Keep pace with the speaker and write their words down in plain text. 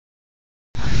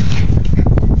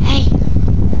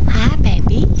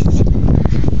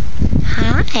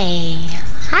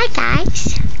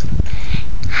guys.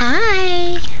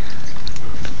 Hi.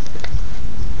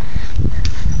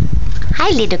 Hi,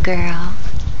 little girl.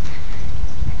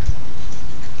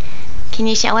 Can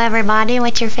you show everybody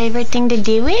what your favorite thing to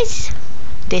do is?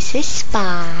 This is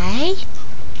Spy.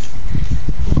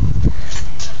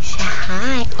 Say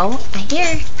hi. Oh, I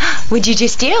hear. What'd you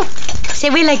just do?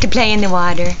 Say we like to play in the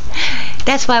water.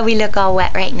 That's why we look all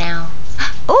wet right now.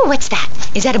 Oh, what's that?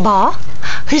 Is that a ball?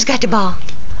 Who's got the ball?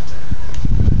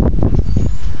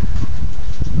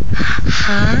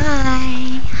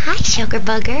 Hi. Hi, sugar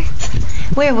bugger.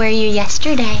 Where were you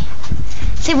yesterday?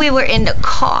 See, we were in the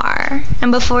car,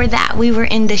 and before that we were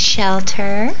in the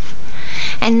shelter,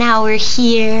 and now we're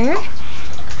here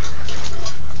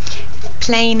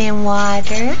playing in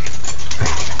water.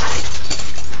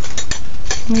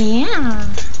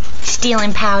 Yeah.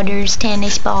 Stealing Powder's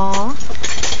tennis ball.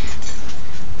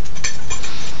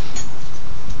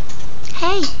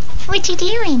 Hey, what you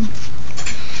doing?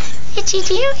 What you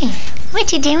doing?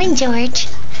 What you doing, George?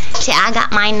 See, I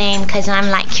got my name because I'm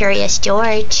like Curious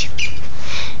George.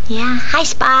 Yeah, hi,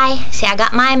 Spy. See, I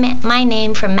got my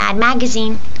name from Mad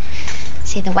Magazine.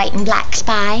 See, the white and black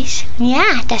spies.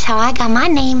 Yeah, that's how I got my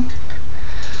name.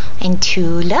 And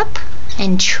Tulip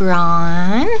and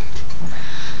Tron.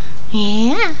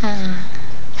 Yeah.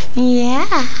 Yeah,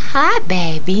 hi,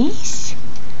 babies.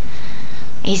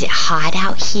 Is it hot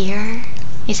out here?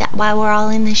 Is that why we're all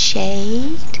in the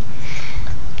shade?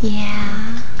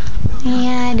 Yeah.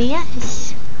 Yeah, it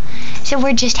is. So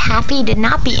we're just happy to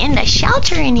not be in the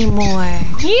shelter anymore.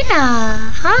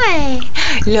 Yeah. Hi.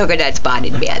 Look at that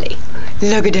spotted belly.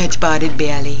 Look at that spotted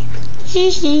belly. Hee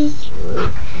hee.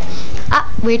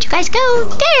 Ah, where'd you guys go?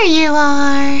 There you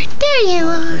are. There you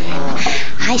are.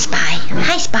 Hi, Spy.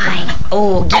 Hi, Spy.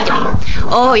 Oh, get him.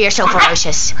 Oh, you're so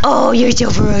ferocious. Oh, you're so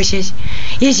ferocious.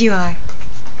 Yes, you are.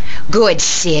 Good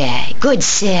sit. Good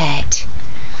sit.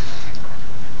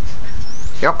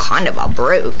 You're kind of a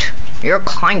brute. You're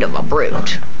kind of a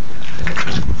brute.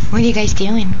 What are you guys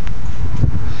doing?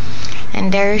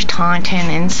 And there's Taunton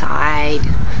inside,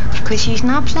 because she's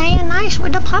not playing nice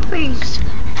with the puppies.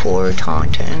 Poor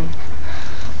Taunton.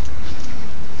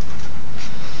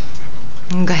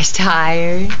 You guys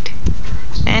tired?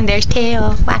 And there's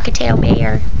Tail. Whack-a-tail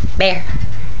bear. Bear.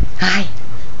 Hi.